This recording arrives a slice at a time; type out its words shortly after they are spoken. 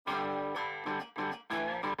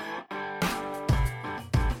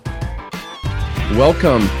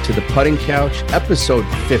Welcome to the Putting Couch, episode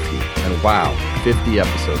 50. And wow, 50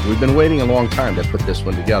 episodes. We've been waiting a long time to put this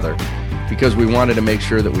one together because we wanted to make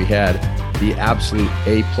sure that we had the absolute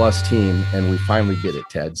A-plus team, and we finally did it,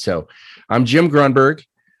 Ted. So I'm Jim Grunberg,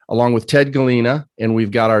 along with Ted Galena, and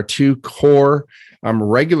we've got our two core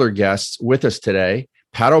regular guests with us today.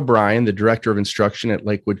 Pat O'Brien, the Director of Instruction at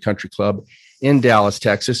Lakewood Country Club in Dallas,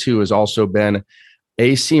 Texas, who has also been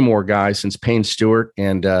a Seymour guy since Payne Stewart.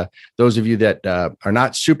 And those of you that are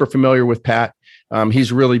not super familiar with Pat,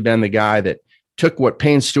 he's really been the guy that took what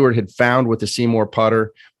Payne Stewart had found with the Seymour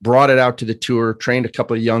putter, brought it out to the tour, trained a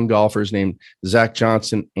couple of young golfers named Zach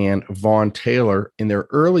Johnson and Vaughn Taylor in their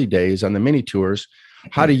early days on the mini tours,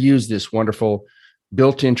 how to use this wonderful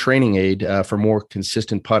built-in training aid for more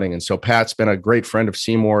consistent putting. And so Pat's been a great friend of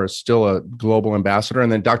Seymour, is still a global ambassador.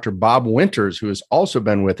 And then Dr. Bob Winters, who has also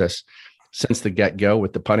been with us since the get-go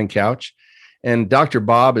with the Putting Couch. And Dr.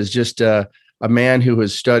 Bob is just a man who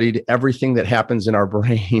has studied everything that happens in our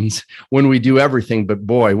brains when we do everything. But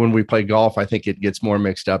boy, when we play golf, I think it gets more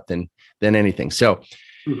mixed up than anything. So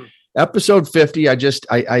episode 50, I just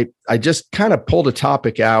kind of pulled a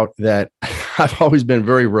topic out that I've always been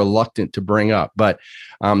very reluctant to bring up, but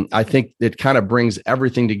I think it kind of brings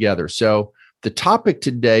everything together. So the topic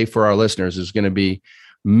today for our listeners is going to be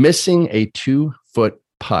missing a 2-foot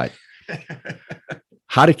putt.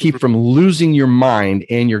 How to keep from losing your mind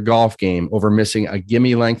and your golf game over missing a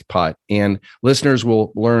gimme length putt. And listeners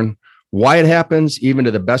will learn why it happens, even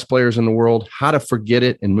to the best players in the world, how to forget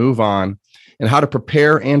it and move on, and how to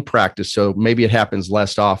prepare and practice so maybe it happens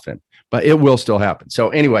less often, but it will still happen. So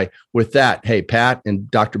anyway, with that, hey, Pat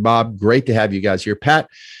and Dr. Bob, great to have you guys here. Pat,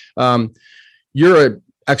 you're an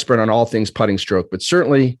expert on all things putting stroke, but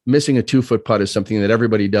certainly missing a 2-foot putt is something that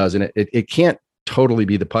everybody does, and it can't totally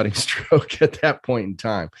be the putting stroke at that point in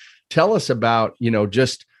time. Tell us about,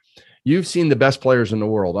 just you've seen the best players in the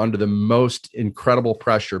world under the most incredible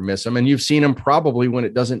pressure miss them, and you've seen them probably when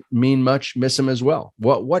it doesn't mean much miss them as well.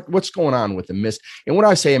 What's going on with the miss? And when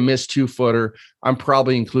I say a missed 2-footer, I'm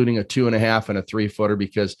probably including a 2.5 and a 3-footer,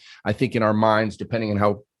 because I think in our minds, depending on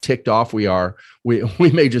how ticked off we are, we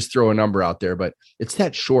may just throw a number out there, but it's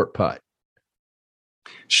that short putt.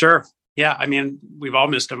 Sure. Yeah, I mean, we've all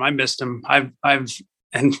missed them. I missed them. I've,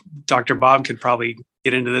 and Dr. Bob could probably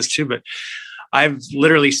get into this too, but I've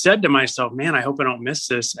literally said to myself, man, I hope I don't miss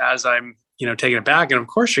this as I'm, taking it back. And of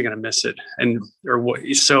course you're going to miss it.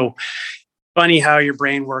 So funny how your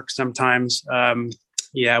brain works sometimes.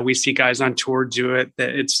 We see guys on tour do it, that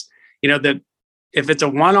it's, that if it's a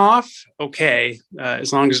one-off, okay.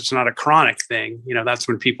 As long as it's not a chronic thing, that's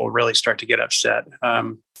when people really start to get upset.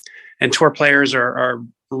 And tour players are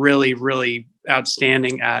really, really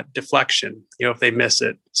outstanding at deflection, if they miss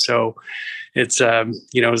it. So it's,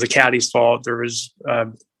 it was the caddy's fault. There was,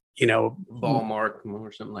 ball mark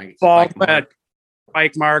or something like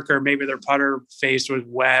spike mark, or maybe their putter face was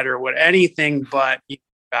wet or anything, but the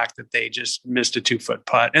fact that they just missed a 2-foot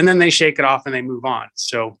putt, and then they shake it off and they move on.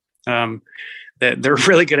 So, they're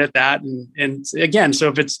really good at that. And again, so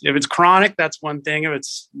if it's chronic, that's one thing. If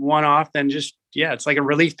it's one off, then it's like a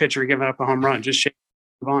relief pitcher giving up a home run, just shake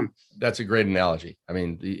it on. That's a great analogy. I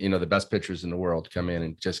mean, the best pitchers in the world come in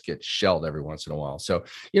and just get shelled every once in a while. So,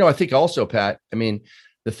 I think also, Pat, I mean,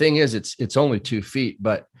 the thing is, it's only 2 feet,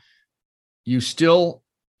 but you still,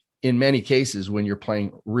 in many cases, when you're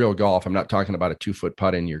playing real golf, I'm not talking about a 2-foot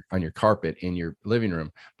putt on your carpet in your living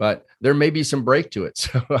room, but there may be some break to it.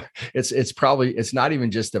 So it's not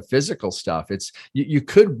even just the physical stuff. It's you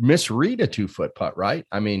could misread a 2-foot putt, right?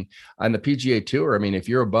 I mean, on the PGA Tour, I mean, if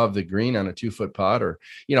you're above the green on a 2-foot putt, or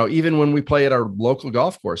even when we play at our local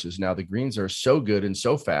golf courses now, the greens are so good and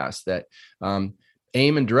so fast that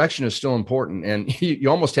aim and direction is still important, and you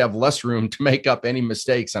almost have less room to make up any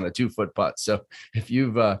mistakes on a 2-foot putt. So if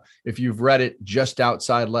you've read it just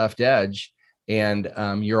outside left edge and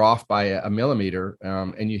you're off by a millimeter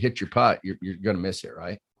and you hit your putt, you're going to miss it,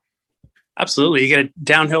 right? Absolutely. You get a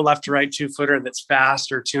downhill left to right 2-footer that's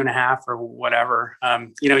fast, or 2.5 or whatever.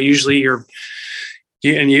 Usually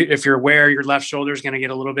if you're aware, your left shoulder is going to get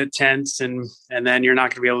a little bit tense, and then you're not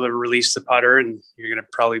going to be able to release the putter, and you're going to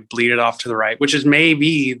probably bleed it off to the right, which is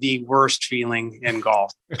maybe the worst feeling in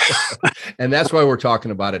golf. And that's why we're talking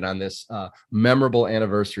about it on this memorable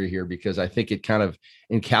anniversary here, because I think it kind of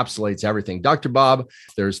encapsulates everything. Dr. Bob,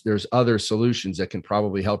 there's other solutions that can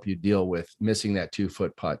probably help you deal with missing that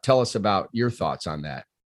 2-foot putt. Tell us about your thoughts on that.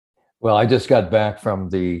 Well, I just got back from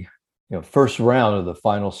the first round of the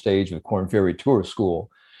final stage of Korn Ferry Tour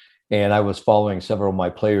School, and I was following several of my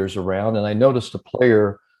players around, and I noticed a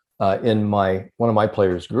player in one of my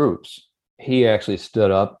players' groups. He actually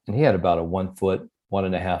stood up, and he had about a 1 foot,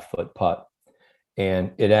 1.5 foot putt,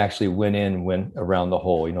 and it actually went around the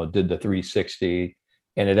hole, did the 360,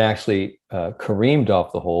 and it actually careened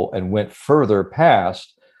off the hole and went further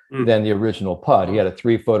past than the original putt. He had a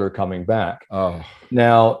 3-footer coming back. Oh,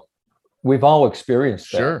 now we've all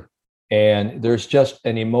experienced that. sure. And there's just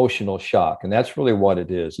an emotional shock. And that's really what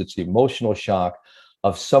it is. It's the emotional shock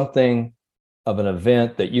of something, of an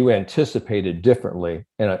event that you anticipated differently.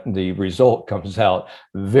 And the result comes out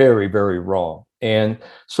very, very wrong. And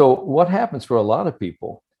so what happens for a lot of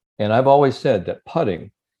people, and I've always said that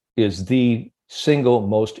putting is the single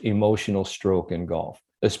most emotional stroke in golf,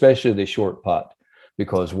 especially the short putt.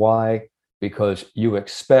 Because why? Because you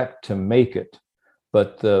expect to make it.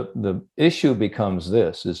 But the issue becomes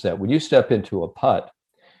this, is that when you step into a putt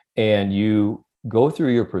and you go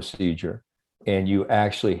through your procedure and you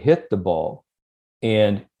actually hit the ball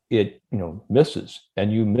and it misses,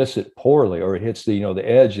 and you miss it poorly, or it hits the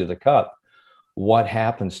edge of the cup, what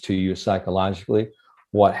happens to you psychologically?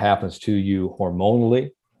 What happens to you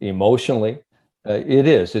hormonally, emotionally?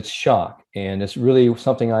 It's shock. And it's really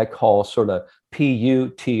something I call sort of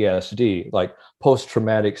PUTSD, like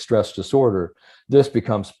post-traumatic stress disorder. This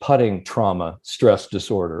becomes putting trauma stress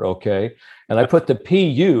disorder. Okay. And I put the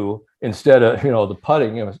PU instead of, the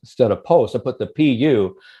putting, instead of post, I put the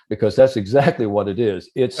PU because that's exactly what it is.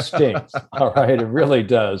 It stinks. All right. It really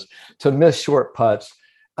does. To miss short putts,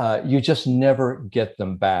 you just never get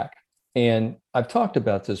them back. And I've talked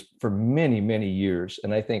about this for many, many years.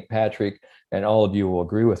 And I think Patrick and all of you will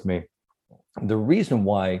agree with me. The reason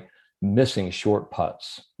why missing short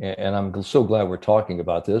putts, and I'm so glad we're talking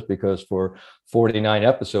about this, because for 49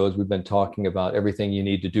 episodes, we've been talking about everything you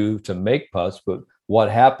need to do to make putts, but what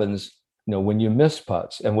happens, when you miss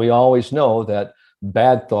putts. And we always know that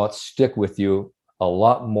bad thoughts stick with you a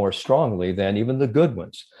lot more strongly than even the good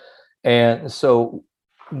ones. And so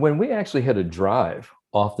when we actually hit a drive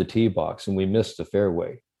off the tee box and we miss the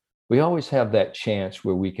fairway, we always have that chance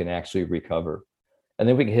where we can actually recover. And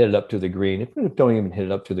then we can hit it up to the green. If we don't even hit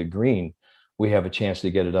it up to the green, we have a chance to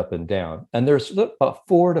get it up and down. And there's about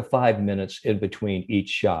 4 to 5 minutes in between each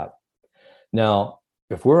shot. Now,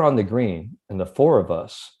 if we're on the green and the 4 of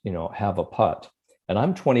us, have a putt, and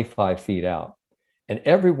I'm 25 feet out, and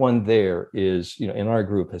everyone there is, in our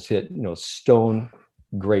group has hit, stone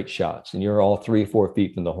great shots, and you're all 3-4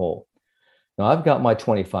 feet from the hole. Now I've got my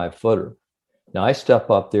 25-footer. Now I step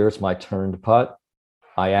up there. It's my turn to putt.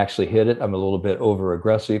 I actually hit it. I'm a little bit over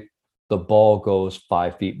aggressive. The ball goes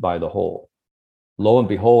 5 feet by the hole. Lo and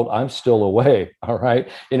behold, I'm still away. All right.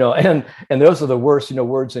 And those are the worst,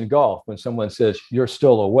 words in golf, when someone says you're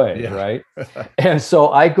still away. Yeah. Right. And so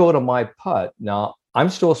I go to my putt. Now I'm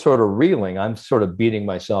still sort of reeling. I'm sort of beating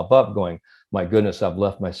myself up going, my goodness, I've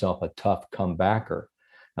left myself a tough comebacker.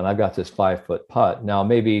 And I've got this 5-foot putt. Now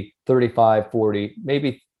maybe 35, 40,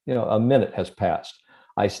 maybe, a minute has passed.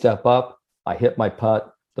 I step up, I hit my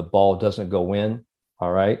putt, the ball doesn't go in.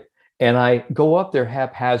 All right. And I go up there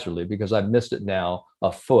haphazardly because I've missed it now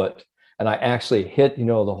a foot. And I actually hit, the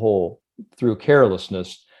hole through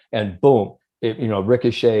carelessness, and boom, it,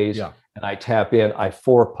 ricochets. Yeah. And I tap in, I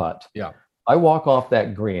 4-putt. Yeah. I walk off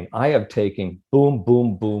that green. I have taken boom,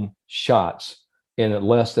 boom, boom shots in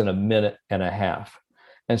less than a minute and a half.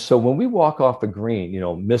 And so when we walk off the green,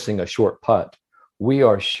 missing a short putt, we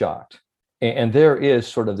are shocked. And there is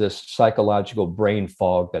sort of this psychological brain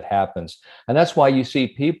fog that happens. And that's why you see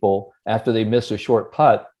people, after they miss a short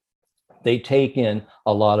putt, they take in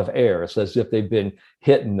a lot of air. It's as if they've been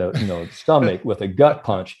hit in the stomach with a gut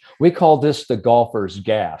punch. We call this the golfer's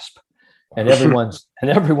gasp. And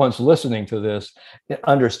everyone's listening to this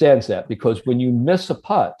understands that, because when you miss a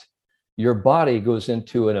putt, your body goes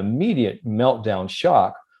into an immediate meltdown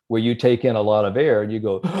shock where you take in a lot of air and you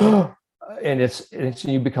go, and it's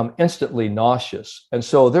you become instantly nauseous. And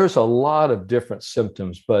so there's a lot of different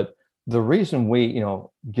symptoms, but the reason we,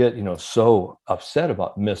 get, so upset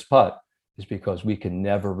about missed putt is because we can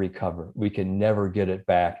never recover. We can never get it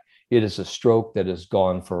back. It is a stroke that is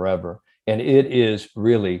gone forever. And it is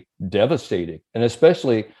really devastating. And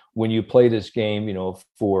especially when you play this game,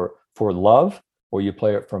 for love, or you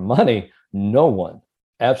play it for money,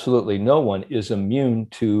 absolutely no one is immune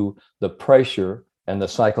to the pressure and the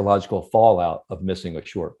psychological fallout of missing a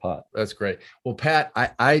short putt. That's great. Well, Pat,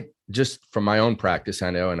 I just from my own practice,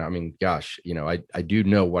 I know, and I mean, gosh, I do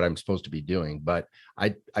know what I'm supposed to be doing, but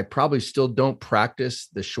I probably still don't practice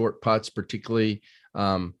the short putts, particularly,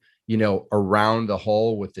 around the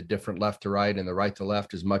hole with the different left to right and the right to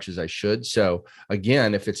left as much as I should. So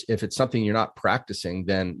again, if it's something you're not practicing,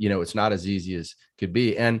 then, it's not as easy as could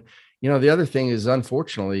be. And, The other thing is,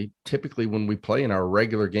 unfortunately, typically when we play in our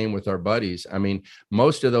regular game with our buddies, I mean,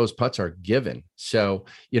 most of those putts are given. So,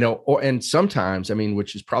 and sometimes, I mean,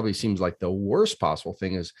 which is probably seems like the worst possible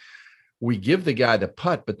thing is we give the guy the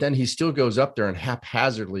putt, but then he still goes up there and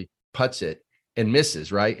haphazardly putts it and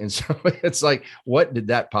misses, right? And so it's like, what did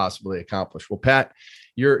that possibly accomplish? Well, Pat,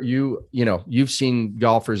 you've seen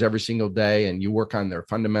golfers every single day, and you work on their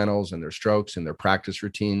fundamentals and their strokes and their practice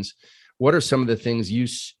routines. What are some of the things you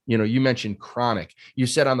mentioned chronic? You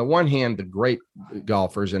said on the one hand, the great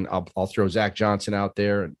golfers, and I'll throw Zach Johnson out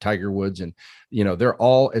there and Tiger Woods, and they're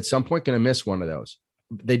all at some point going to miss one of those.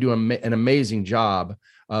 They do an amazing job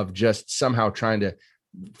of just somehow trying to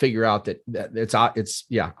figure out that it's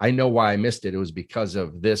I know why I missed it. It was because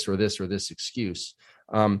of this or this or this excuse.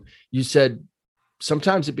 You said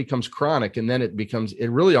sometimes it becomes chronic, and then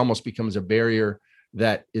it really almost becomes a barrier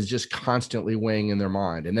that is just constantly weighing in their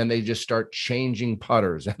mind. And then they just start changing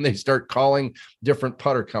putters, and they start calling different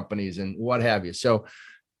putter companies and what have you. So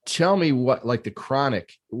tell me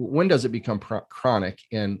when does it become chronic,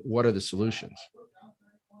 and what are the solutions?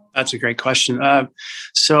 That's a great question.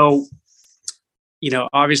 So,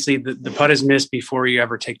 obviously the putt is missed before you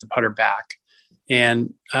ever take the putter back.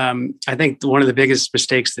 And I think one of the biggest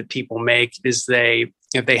mistakes that people make is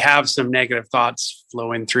if they have some negative thoughts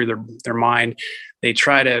flowing through their mind, they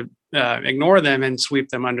try to ignore them and sweep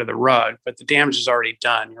them under the rug, but the damage is already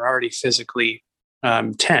done. You're already physically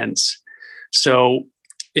tense. So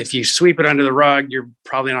if you sweep it under the rug, you're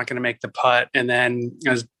probably not going to make the putt. And then,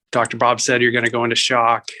 as Dr. Bob said, you're going to go into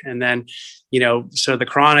shock. And then, so the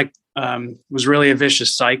chronic was really a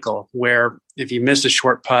vicious cycle where if you miss a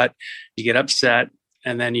short putt, you get upset,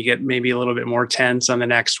 and then you get maybe a little bit more tense on the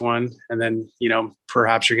next one. And then,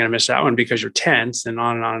 perhaps you're going to miss that one because you're tense, and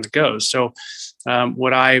on it goes. So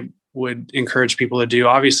what I would encourage people to do,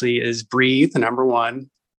 obviously, is breathe. Number one,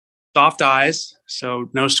 soft eyes. So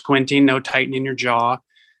no squinting, no tightening your jaw,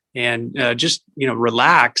 and just,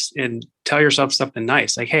 relax and tell yourself something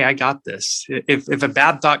nice. Like, hey, I got this. If a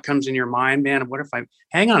bad thought comes in your mind, man, what if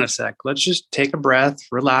hang on a sec, let's just take a breath,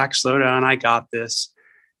 relax, slow down. I got this.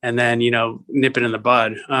 And then, nip it in the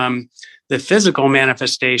bud. The physical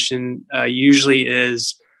manifestation usually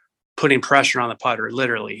is putting pressure on the putter,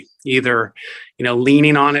 literally either,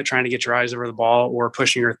 leaning on it, trying to get your eyes over the ball, or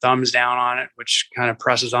pushing your thumbs down on it, which kind of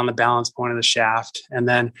presses on the balance point of the shaft. And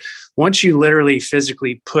then once you literally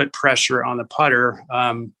physically put pressure on the putter,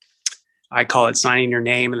 I call it signing your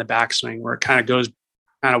name in the backswing, where it kind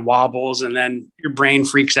of wobbles, and then your brain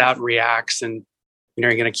freaks out and reacts, and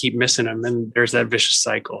you're going to keep missing them. And there's that vicious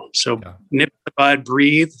cycle. So nip the bud,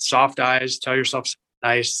 breathe, soft eyes, tell yourself something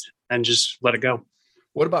nice, and just let it go.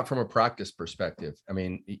 What about from a practice perspective? I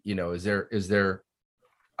mean, is there,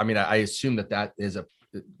 I assume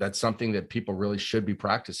that's something that people really should be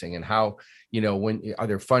practicing. And how, are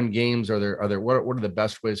there fun games? What are the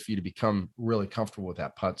best ways for you to become really comfortable with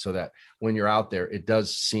that putt, so that when you're out there, it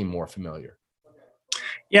does seem more familiar?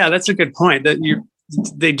 Yeah, that's a good point.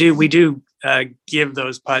 We do give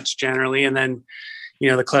those putts generally, and then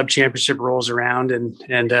the club championship rolls around, and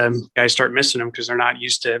guys start missing them because they're not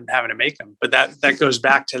used to having to make them. But that goes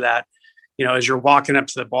back to that, as you're walking up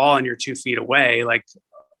to the ball and you're 2 feet away, like,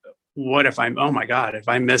 what if oh my God, if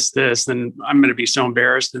I miss this, then I'm going to be so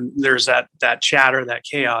embarrassed. And there's that chatter, that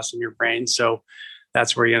chaos in your brain. So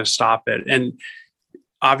that's where you're going to stop it. And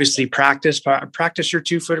obviously practice your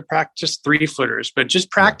 2-footer, practice 3-footers, but just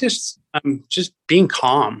practice, just being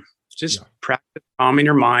calm. Just practice calming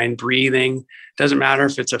your mind, breathing. Doesn't matter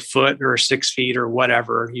if it's a foot or 6 feet or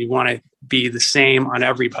whatever. You want to be the same on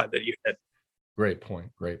every putt that you hit. Great point.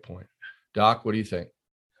 Doc, what do you think?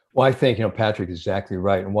 Well, I think, Patrick is exactly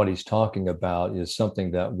right. And what he's talking about is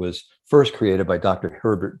something that was first created by Dr.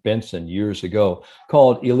 Herbert Benson years ago,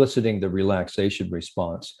 called eliciting the relaxation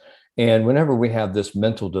response. And whenever we have this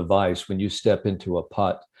mental device, when you step into a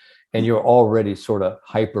putt and you're already sort of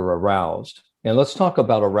hyper aroused, and let's talk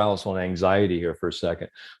about arousal and anxiety here for a second.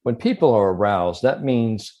 When people are aroused, that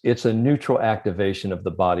means it's a neutral activation of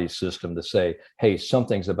the body system to say, hey,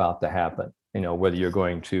 something's about to happen. Whether you're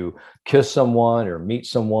going to kiss someone or meet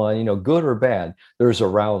someone, good or bad, there's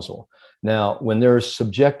arousal. Now, when there's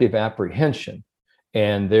subjective apprehension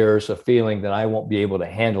and there's a feeling that I won't be able to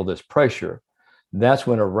handle this pressure, that's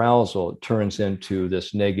when arousal turns into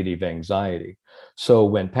this negative anxiety. So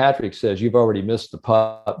when Patrick says you've already missed the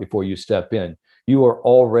putt before you step in, you are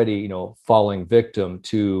already, falling victim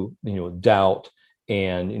to, doubt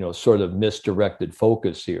and, sort of misdirected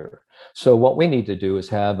focus here. So what we need to do is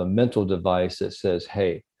have a mental device that says,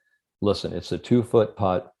 hey, listen, it's a 2-foot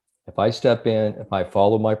putt. If I step in, if I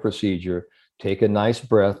follow my procedure, take a nice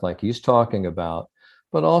breath like he's talking about,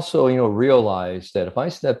 but also, realize that if I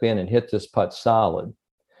step in and hit this putt solid,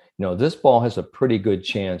 this ball has a pretty good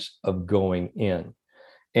chance of going in.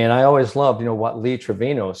 And I always loved, what Lee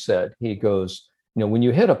Trevino said. He goes, when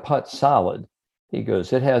you hit a putt solid, he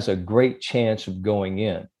goes, it has a great chance of going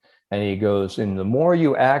in. And he goes, and the more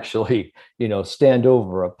you actually, stand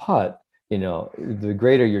over a putt, the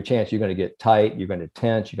greater your chance you're going to get tight, you're going to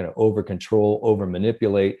tense, you're going to over control, over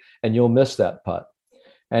manipulate, and you'll miss that putt.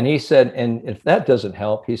 And he said, and if that doesn't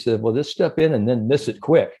help, he said, well, just step in and then miss it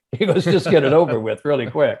quick. He goes, just get it over with really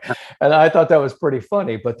quick. And I thought that was pretty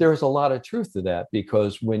funny, but there's a lot of truth to that,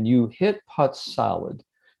 because when you hit putts solid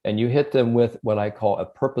and you hit them with what I call a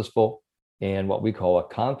purposeful and what we call a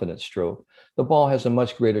confident stroke, the ball has a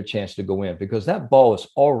much greater chance to go in, because that ball is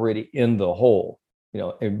already in the hole,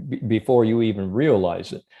 before you even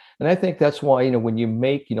realize it. And I think that's why, when you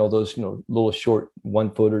make, those, little short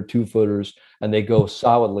 1 footer, 2 footers, and they go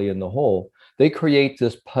solidly in the hole, they create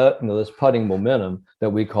this this putting momentum that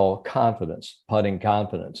we call confidence, putting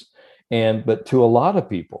confidence. But to a lot of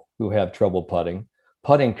people who have trouble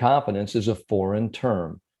putting confidence is a foreign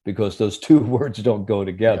term, because those two words don't go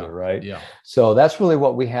together, right? Yeah. So that's really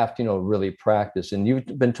what we have to, really practice. And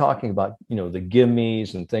you've been talking about, the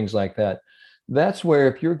gimmies and things like that. That's where,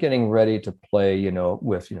 if you're getting ready to play,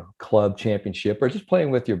 with, club championship, or just playing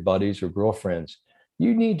with your buddies or girlfriends,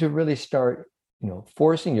 you need to really start,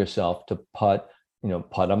 forcing yourself to putt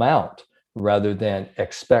them out, rather than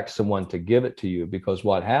expect someone to give it to you. Because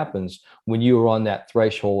what happens when you are on that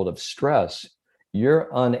threshold of stress, you're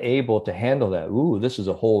unable to handle that. Ooh, this is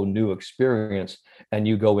a whole new experience. And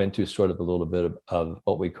you go into sort of a little bit of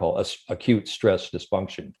what we call acute stress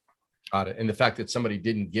dysfunction. Got it. And the fact that somebody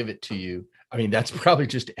didn't give it to you, I mean, that's probably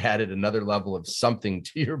just added another level of something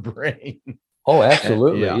to your brain. Oh,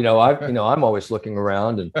 absolutely. Yeah. I'm always looking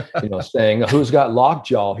around and, saying, who's got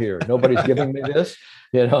lockjaw here? Nobody's giving me this,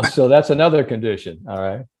 so that's another condition. All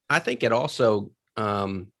right. I think it also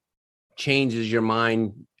changes your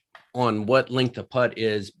mind on what length of putt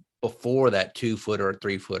is before that 2 footer or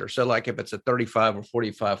 3 footer. So like if it's a 35 or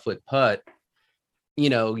 45 foot putt,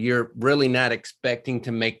 you're really not expecting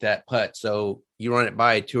to make that putt. So you run it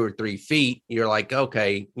by 2 or 3 feet, you're like,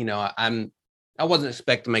 okay, I wasn't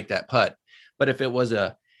expecting to make that putt. But if it was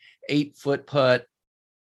a 8-foot putt,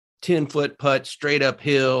 10-foot putt straight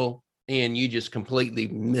uphill, and you just completely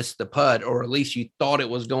missed the putt, or at least you thought it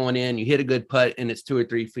was going in, you hit a good putt and it's 2 or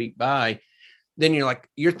 3 feet by, then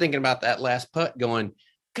you're thinking about that last putt going,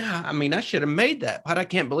 God, I mean, I should have made that putt. I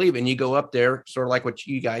can't believe it. And you go up there, sort of like what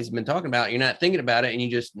you guys have been talking about. You're not thinking about it and you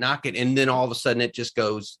just knock it. And then all of a sudden it just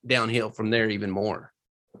goes downhill from there even more.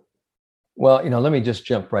 Well, let me just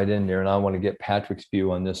jump right in there, and I want to get Patrick's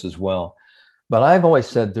view on this as well. But I've always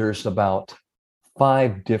said there's about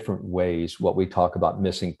 5 different ways what we talk about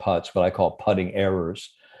missing putts, what I call putting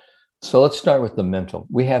errors. So let's start with the mental.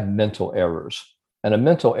 We have mental errors. And a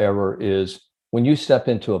mental error is when you step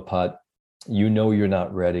into a putt, you're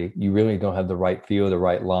not ready. You really don't have the right feel, the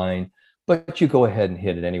right line, but you go ahead and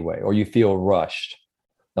hit it anyway, or you feel rushed.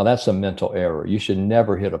 Now that's a mental error. You should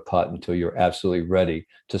never hit a putt until you're absolutely ready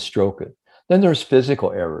to stroke it. Then there's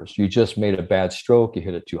physical errors. You just made a bad stroke. You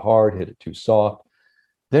hit it too hard, hit it too soft.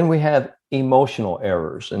 Then we have emotional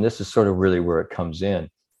errors. And this is sort of really where it comes in.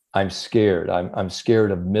 I'm scared. I'm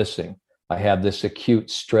scared of missing. I have this acute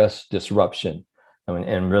stress disruption.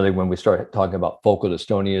 And really, when we start talking about focal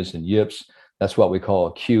dystonias and yips, that's what we call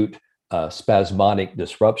acute spasmodic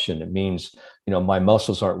disruption. It means, my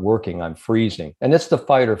muscles aren't working, I'm freezing. And it's the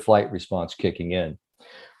fight or flight response kicking in.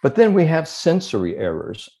 But then we have sensory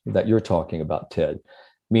errors that you're talking about, Ted,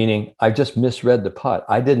 meaning I just misread the putt.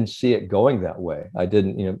 I didn't see it going that way. I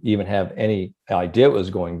didn't even have any idea it was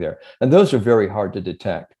going there. And those are very hard to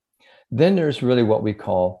detect. Then there's really what we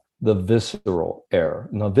call the visceral error.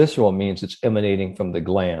 Now, visceral means it's emanating from the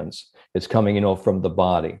glands. It's coming, from the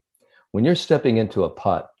body. When you're stepping into a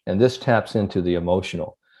putt, and this taps into the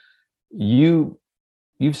emotional, you've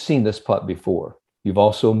seen this putt before. You've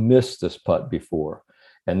also missed this putt before.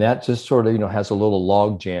 And that just sort of, has a little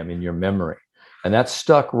log jam in your memory. And that's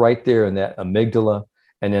stuck right there in that amygdala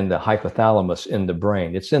and in the hypothalamus in the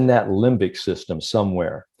brain. It's in that limbic system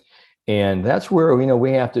somewhere. And that's where,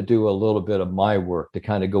 we have to do a little bit of my work to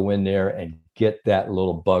kind of go in there and get that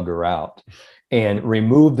little bugger out and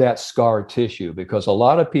remove that scar tissue, because a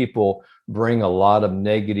lot of people bring a lot of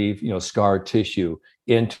negative, scar tissue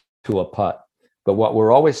into a putt. But what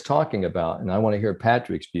we're always talking about, and I want to hear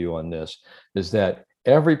Patrick's view on this, is that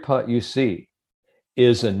every putt you see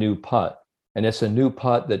is a new putt. And it's a new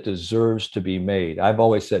putt that deserves to be made. I've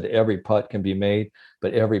always said every putt can be made,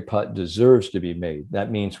 but every putt deserves to be made.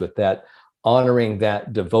 That means with that, honoring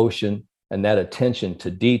that devotion, and that attention to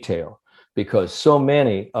detail, because so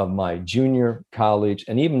many of my junior, college,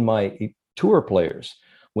 and even my tour players,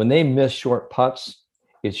 when they miss short putts,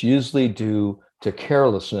 it's usually due to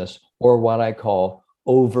carelessness or what I call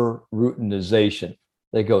over routinization.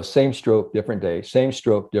 They go same stroke, different day, same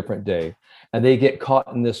stroke, different day. And they get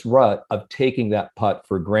caught in this rut of taking that putt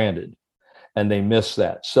for granted, and they miss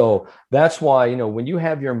that. So that's why, when you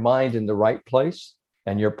have your mind in the right place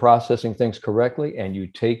and you're processing things correctly and you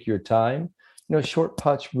take your time, short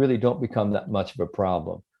putts really don't become that much of a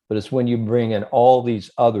problem. But it's when you bring in all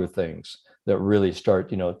these other things that really start,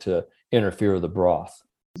 to interfere with the broth.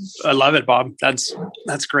 I love it, Bob. That's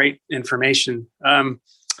great information.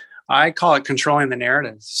 I call it controlling the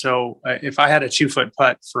narrative. So if I had a 2-foot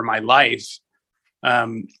putt for my life,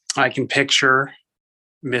 I can picture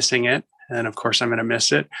missing it. And of course I'm going to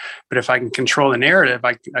miss it. But if I can control the narrative,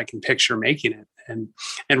 I can picture making it.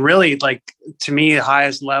 And really, like, to me, the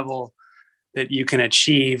highest level that you can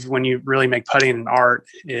achieve when you really make putting an art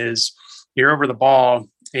is you're over the ball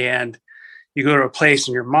and you go to a place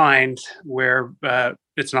in your mind where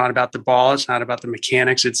it's not about the ball. It's not about the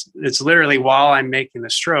mechanics. It's literally, while I'm making the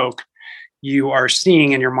stroke, you are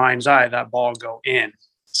seeing in your mind's eye that ball go in.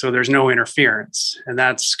 So there's no interference, and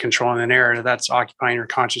that's controlling the narrative. That's occupying your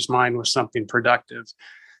conscious mind with something productive.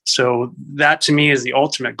 So that, to me, is the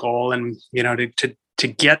ultimate goal. And, to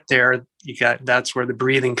get there, that's where the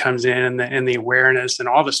breathing comes in, and the awareness and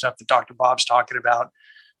all the stuff that Dr. Bob's talking about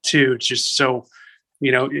too. Just so,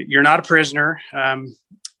 you're not a prisoner of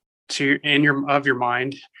your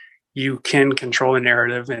mind. You can control the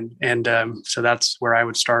narrative. And so that's where I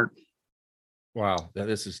would start. Wow.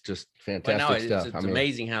 This is just fantastic stuff. It's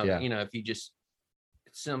amazing how, if you just,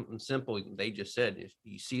 it's something simple, they just said, if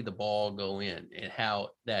you see the ball go in, and how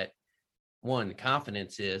that, one,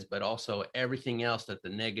 confidence is, but also everything else that the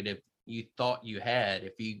negative you thought you had,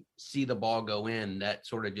 if you see the ball go in, that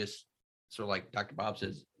sort of like Dr. Bob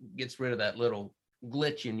says, gets rid of that little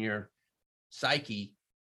glitch in your psyche,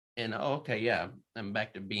 and I'm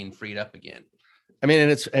back to being freed up again.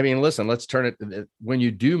 Listen, let's turn it, when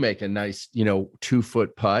you do make a nice,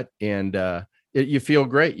 2-foot putt, and you feel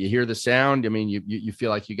great. You hear the sound. You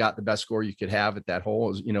feel like you got the best score you could have at that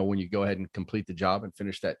hole, when you go ahead and complete the job and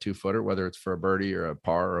finish that 2-footer, whether it's for a birdie or a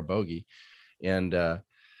par or a bogey. And, but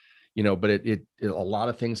a lot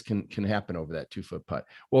of things can happen over that 2-foot putt.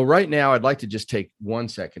 Well, right now I'd like to just take 1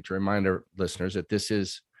 second to remind our listeners that this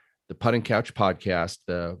is the Putting Couch podcast,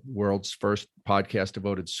 the world's first podcast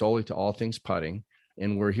devoted solely to all things putting.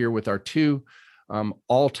 And we're here with our two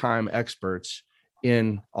all-time experts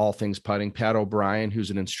in all things putting, Pat O'Brien, who's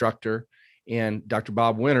an instructor, and Dr.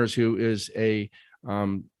 Bob Winters, who is a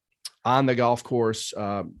on the golf course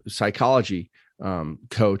psychology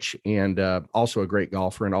coach, and also a great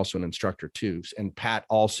golfer, and also an instructor too. And Pat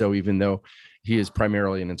also, even though he is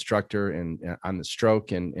primarily an instructor and on the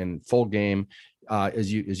stroke and full game,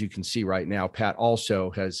 as you can see right now, Pat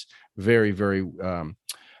also has very, very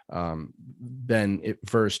been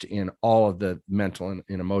versed in all of the mental and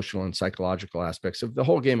emotional and psychological aspects of the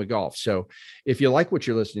whole game of golf. So if you like what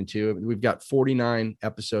you're listening to, we've got 49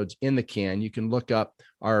 episodes in the can. You can look up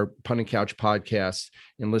our Putting Couch podcasts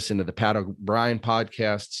and listen to the Pat O'Brien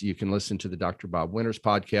podcasts. You can listen to the Dr. Bob Winters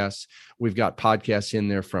podcasts. We've got podcasts in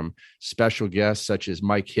there from special guests such as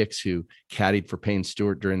Mike Hicks, who caddied for Payne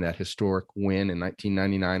Stewart during that historic win in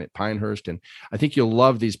 1999 at Pinehurst. And I think you'll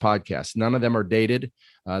love these podcasts. None of them are dated.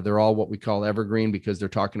 They're all what we call evergreen, because they're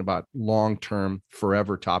talking about long-term,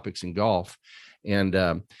 forever topics in golf.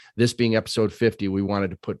 And this being episode 50, we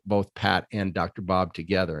wanted to put both Pat and Dr. Bob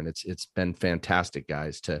together. And it's been fantastic,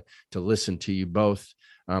 guys, to listen to you both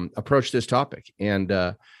approach this topic. And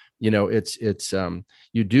it's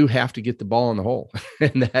you do have to get the ball in the hole,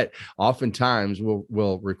 and that oftentimes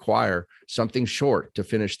will require something short to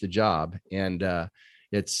finish the job. And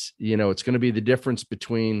it's going to be the difference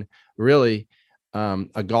between really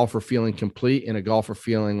a golfer feeling complete and a golfer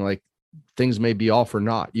feeling like things may be all for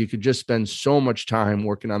naught. You could just spend so much time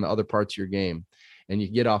working on the other parts of your game, and you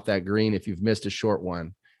get off that green if you've missed a short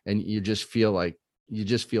one, and you just feel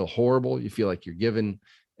horrible. You feel like you're giving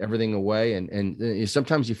everything away. And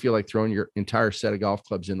sometimes you feel like throwing your entire set of golf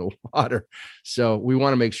clubs in the water. So we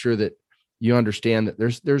want to make sure that you understand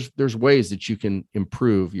that there's ways that you can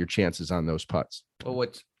improve your chances on those putts. Well,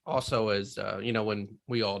 what's also is, when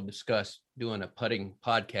we all discuss doing a putting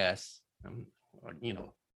podcast,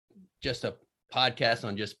 just a podcast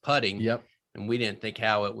on just putting. Yep. And we didn't think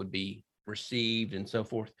how it would be received and so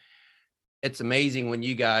forth. It's amazing when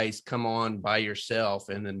you guys come on by yourself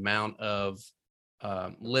and the amount of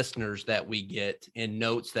listeners that we get and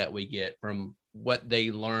notes that we get from what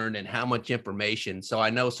they learned and how much information. So I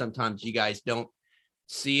know sometimes you guys don't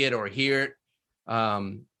see it or hear it,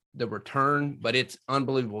 the return, but it's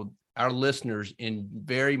unbelievable. Our listeners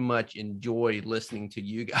very much enjoy listening to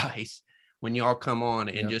you guys when y'all come on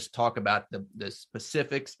and just talk about the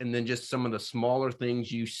specifics, and then just some of the smaller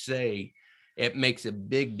things you say. It makes a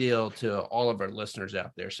big deal to all of our listeners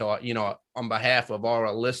out there. So, on behalf of all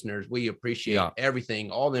our listeners, we appreciate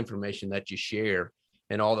everything, all the information that you share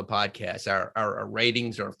and all the podcasts. Our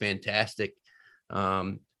ratings are fantastic.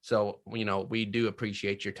 So, we do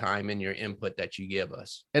appreciate your time and your input that you give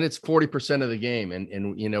us. And it's 40% of the game.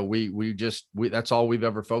 And we that's all we've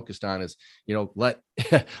ever focused on is, let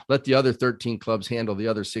the other 13 clubs handle the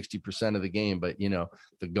other 60% of the game. But,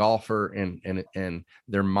 the golfer and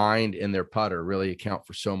their mind and their putter really account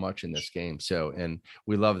for so much in this game. So, and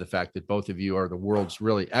we love the fact that both of you are the world's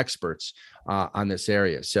really experts on this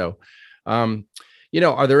area. So,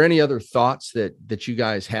 are there any other thoughts that you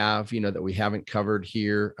guys have, that we haven't covered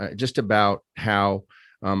here, just about how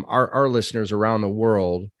our listeners around the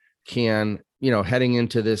world can, heading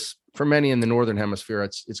into this, for many in the Northern Hemisphere,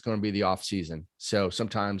 it's going to be the off season. So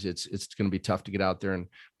sometimes it's going to be tough to get out there and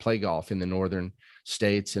play golf in the northern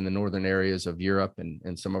states, in the northern areas of Europe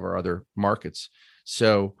and some of our other markets.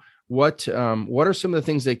 So what are some of the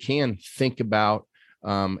things they can think about,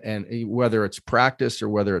 and whether it's practice or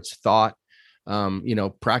whether it's thought?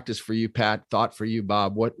 Practice for you, Pat, thought for you,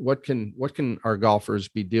 Bob, what can our golfers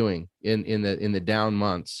be doing in the down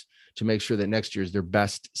months to make sure that next year is their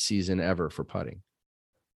best season ever for putting?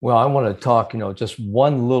 Well, I want to talk, just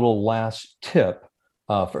one little last tip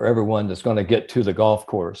for everyone that's going to get to the golf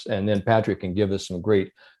course. And then Patrick can give us some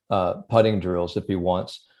great putting drills if he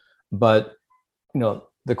wants. But,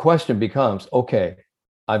 the question becomes, okay,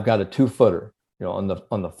 I've got a 2-footer, on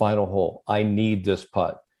the final hole. I need this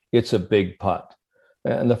putt. It's a big putt.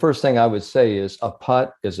 And the first thing I would say is a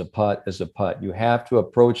putt is a putt is a putt. You have to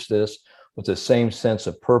approach this with the same sense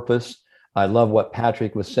of purpose. I love what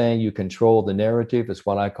Patrick was saying. You control the narrative. It's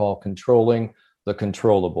what I call controlling the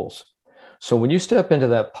controllables. So when you step into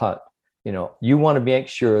that putt, you want to make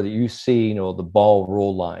sure that you see, the ball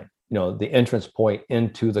roll line, the entrance point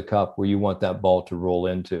into the cup where you want that ball to roll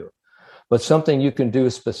into. But something you can do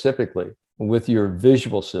specifically with your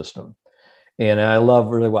visual system. And I love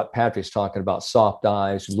really what Patrick's talking about, soft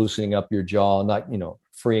eyes, loosening up your jaw, not,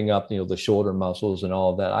 freeing up, the shoulder muscles and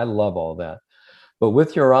all of that. I love all that. But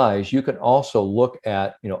with your eyes, you can also look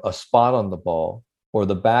at, a spot on the ball or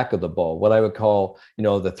the back of the ball, what I would call,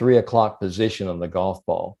 the 3 o'clock position on the golf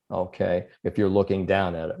ball. Okay. If you're looking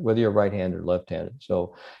down at it, whether you're right-handed or left-handed.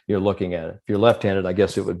 So you're looking at it. If you're left-handed, I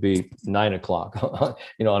guess it would be 9 o'clock,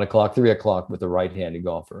 on a clock, 3 o'clock with the right-handed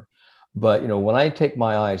golfer. But, when I take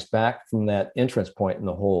my eyes back from that entrance point in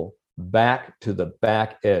the hole, back to the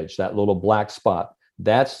back edge, that little black spot,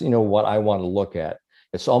 that's, what I want to look at.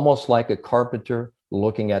 It's almost like a carpenter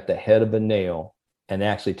looking at the head of a nail and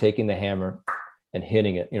actually taking the hammer and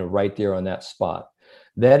hitting it, right there on that spot.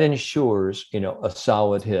 That ensures, a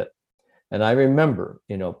solid hit. And I remember,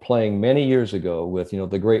 playing many years ago with,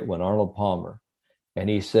 the great one, Arnold Palmer. And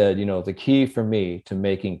he said, the key for me to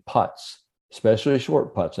making putts, especially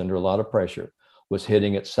short putts under a lot of pressure, was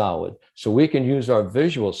hitting it solid. So we can use our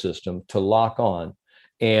visual system to lock on.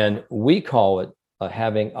 And we call it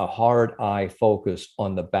having a hard eye focus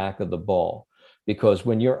on the back of the ball. Because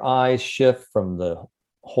when your eyes shift from the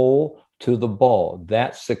hole to the ball,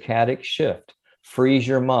 that saccadic shift frees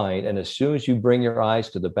your mind. And as soon as you bring your eyes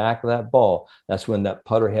to the back of that ball, that's when that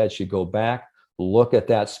putter head should go back, look at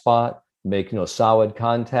that spot, make, solid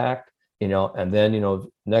contact, and then,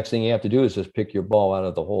 next thing you have to do is just pick your ball out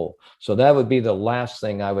of the hole. So that would be the last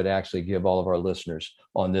thing I would actually give all of our listeners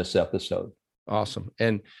on this episode. Awesome.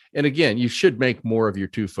 And again, you should make more of your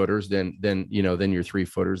 2-footers than your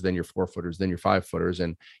 3-footers, than your 4-footers, than your 5-footers.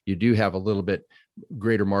 And you do have a little bit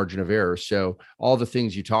greater margin of error. So all the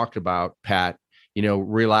things you talked about, Pat,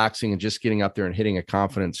 relaxing and just getting up there and hitting a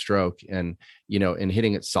confident stroke and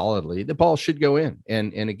hitting it solidly, the ball should go in.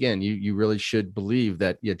 And again, you really should believe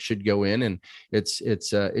that it should go in, and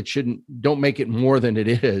it shouldn't, don't make it more than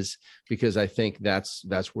it is, because I think that's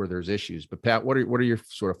where there's issues. But Pat, what are your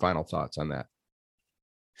sort of final thoughts on that?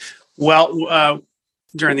 Well,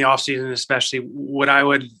 during the off season, especially, what I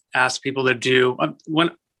would ask people to do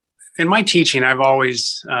in my teaching, I've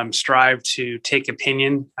always strived to take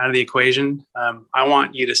opinion out of the equation. I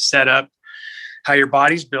want you to set up how your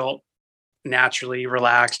body's built, naturally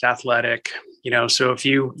relaxed, athletic. So if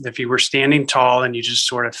you were standing tall and you just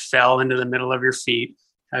sort of fell into the middle of your feet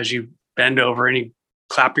as you bend over and you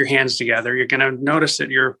clap your hands together, you're going to notice that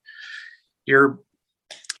your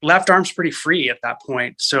left arm's pretty free at that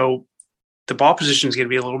point. So the ball position is going to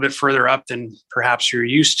be a little bit further up than perhaps you're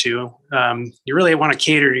used to. You really want to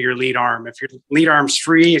cater to your lead arm. If your lead arm's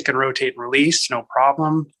free, it can rotate and release, no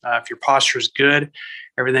problem. If your posture is good,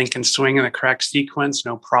 everything can swing in the correct sequence,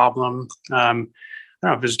 no problem. I don't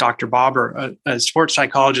know if it was Dr. Bob or a sports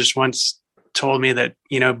psychologist once told me that,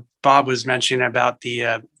 Bob was mentioning about the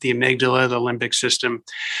amygdala, the limbic system.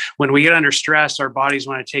 When we get under stress, our bodies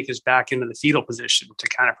want to take us back into the fetal position to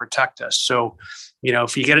kind of protect us. So,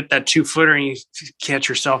 if you get at that 2-footer and you catch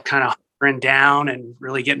yourself kind of hovering down and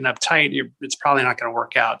really getting uptight, it's probably not going to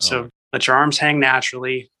work out. So let your arms hang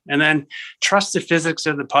naturally, and then trust the physics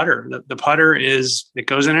of the putter. The putter it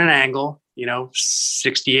goes in an angle,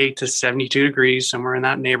 68 to 72 degrees, somewhere in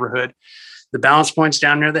that neighborhood. The balance point's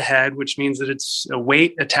down near the head, which means that it's a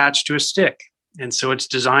weight attached to a stick. And so it's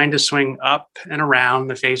designed to swing up and around.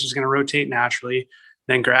 The face is going to rotate naturally.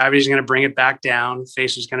 Then gravity is going to bring it back down.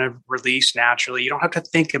 Face is going to release naturally. You don't have to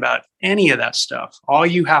think about any of that stuff. All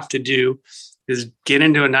you have to do is get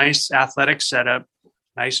into a nice athletic setup,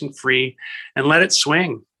 nice and free, and let it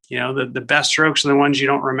swing. The best strokes are the ones you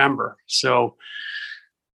don't remember. So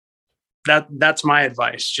that's my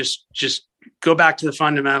advice. Just go back to the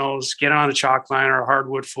fundamentals, get on a chalk line or a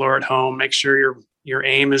hardwood floor at home. Make sure your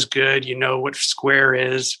aim is good. You know what square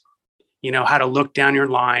is, how to look down your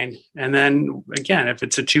line. And then again, if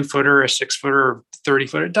it's a 2-footer, a 6-footer, or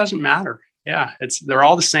 30-footer, it doesn't matter. Yeah, they're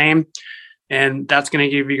all the same. And that's going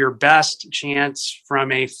to give you your best chance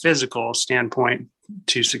from a physical standpoint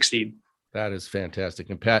to succeed. That is fantastic.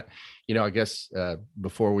 And Pat, I guess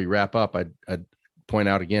before we wrap up, I'd point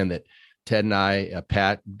out again that Ted and I,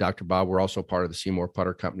 Pat, Dr. Bob, we're also part of the Seymour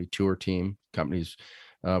Putter Company tour team. Companies,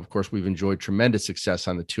 of course, we've enjoyed tremendous success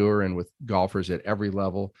on the tour and with golfers at every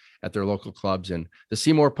level at their local clubs. And the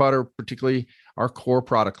Seymour Putter, particularly our core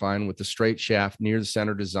product line with the straight shaft near the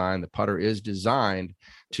center design, the putter is designed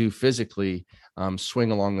to physically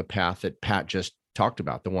swing along the path that Pat just talked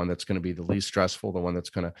about, the one that's going to be the least stressful, the one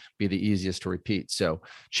that's going to be the easiest to repeat. So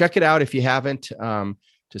check it out if you haven't,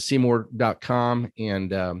 to seymour.com.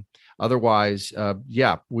 And otherwise,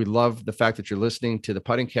 we love the fact that you're listening to the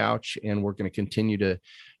Putting Couch, and we're going to continue to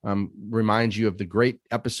remind you of the great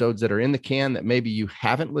episodes that are in the can that maybe you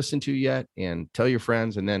haven't listened to yet, and tell your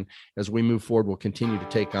friends. And then as we move forward, we'll continue to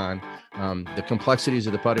take on the complexities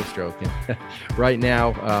of the putting stroke. And right now,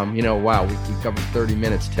 we covered 30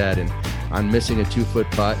 minutes, Ted, and on missing a 2-foot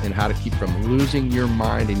putt and how to keep from losing your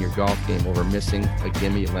mind in your golf game over missing a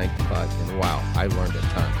gimme length putt. And wow, I learned a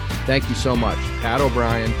ton. Thank you so much. Pat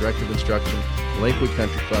O'Brien, Director of Instruction, Lakewood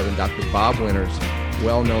Country Club, and Dr. Bob Winters,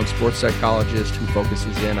 well-known sports psychologist who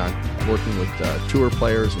focuses in on working with tour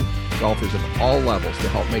players and golfers of all levels to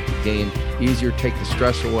help make the game easier, take the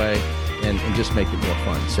stress away, and just make it more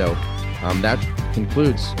fun. So that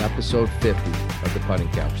concludes episode 50 of the Putting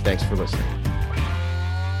Couch. Thanks for listening.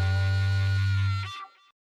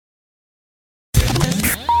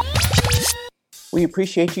 We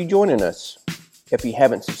appreciate you joining us. If you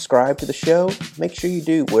haven't subscribed to the show, make sure you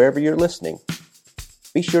do wherever you're listening.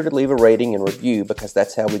 Be sure to leave a rating and review, because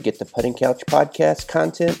that's how we get the Putting Couch podcast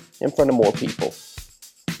content in front of more people.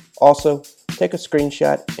 Also, take a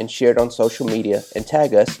screenshot and share it on social media and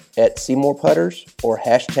tag us at Seymour Putters or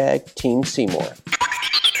 #Team Seymour.